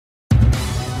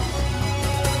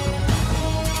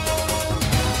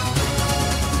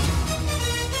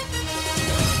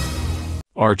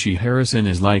Archie Harrison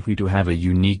is likely to have a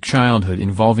unique childhood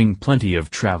involving plenty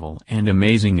of travel and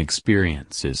amazing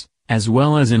experiences, as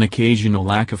well as an occasional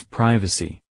lack of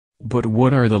privacy. But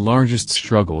what are the largest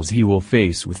struggles he will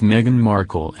face with Meghan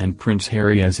Markle and Prince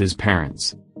Harry as his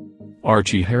parents?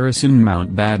 Archie Harrison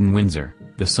Mountbatten Windsor,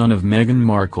 the son of Meghan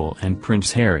Markle and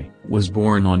Prince Harry, was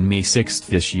born on May 6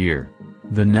 this year.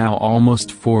 The now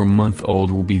almost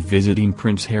 4-month-old will be visiting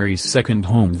Prince Harry's second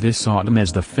home this autumn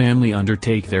as the family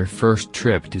undertake their first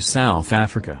trip to South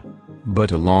Africa.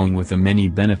 But along with the many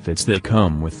benefits that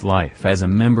come with life as a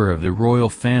member of the royal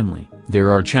family,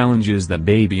 there are challenges that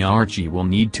baby Archie will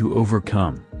need to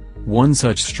overcome. One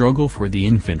such struggle for the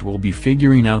infant will be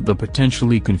figuring out the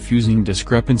potentially confusing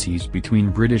discrepancies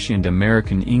between British and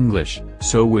American English,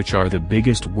 so which are the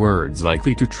biggest words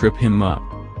likely to trip him up?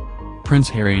 Prince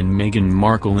Harry and Meghan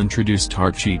Markle introduced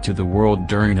Archie to the world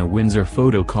during a Windsor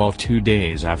photo call 2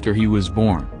 days after he was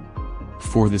born.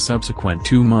 For the subsequent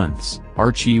 2 months,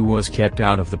 Archie was kept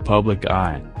out of the public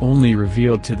eye, only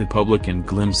revealed to the public in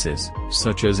glimpses,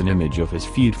 such as an image of his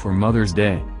feet for Mother's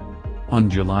Day. On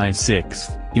July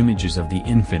 6, images of the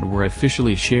infant were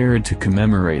officially shared to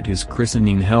commemorate his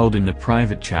christening held in the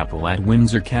private chapel at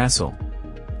Windsor Castle.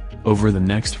 Over the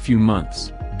next few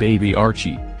months, baby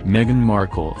Archie, Meghan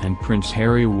Markle and Prince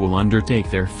Harry will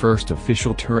undertake their first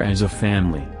official tour as a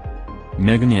family.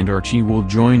 Meghan and Archie will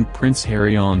join Prince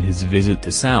Harry on his visit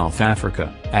to South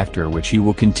Africa, after which he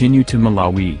will continue to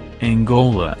Malawi,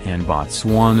 Angola and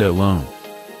Botswana alone.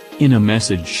 In a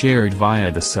message shared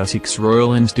via the Sussex Royal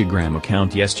Instagram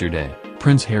account yesterday,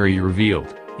 Prince Harry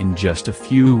revealed, "In just a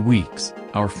few weeks,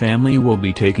 our family will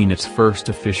be taking its first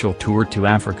official tour to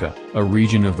Africa, a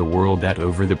region of the world that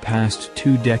over the past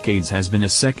 2 decades has been a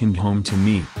second home to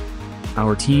me.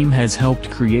 Our team has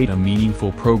helped create a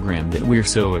meaningful program that we're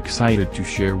so excited to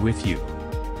share with you.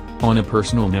 On a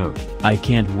personal note, I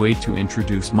can't wait to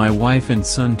introduce my wife and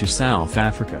son to South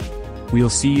Africa. We'll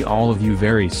see all of you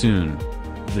very soon.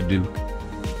 The Duke."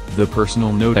 The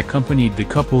personal note accompanied the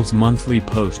couple's monthly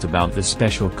post about the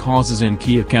special causes and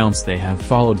key accounts they have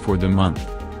followed for the month.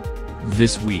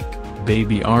 This week,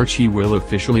 baby Archie will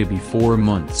officially be 4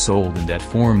 months old, and at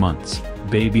 4 months,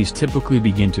 babies typically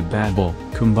begin to babble,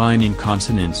 combining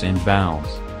consonants and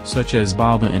vowels, such as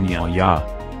Baba and Yaya.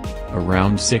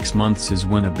 Around 6 months is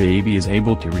when a baby is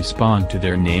able to respond to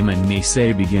their name and may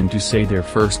begin to say their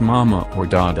first mama or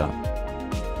dada.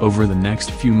 Over the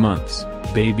next few months,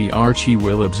 baby Archie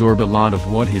will absorb a lot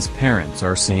of what his parents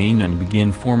are saying and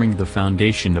begin forming the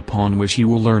foundation upon which he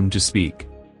will learn to speak.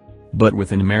 But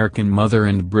with an American mother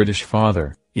and British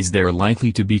father, is there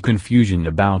likely to be confusion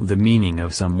about the meaning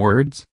of some words?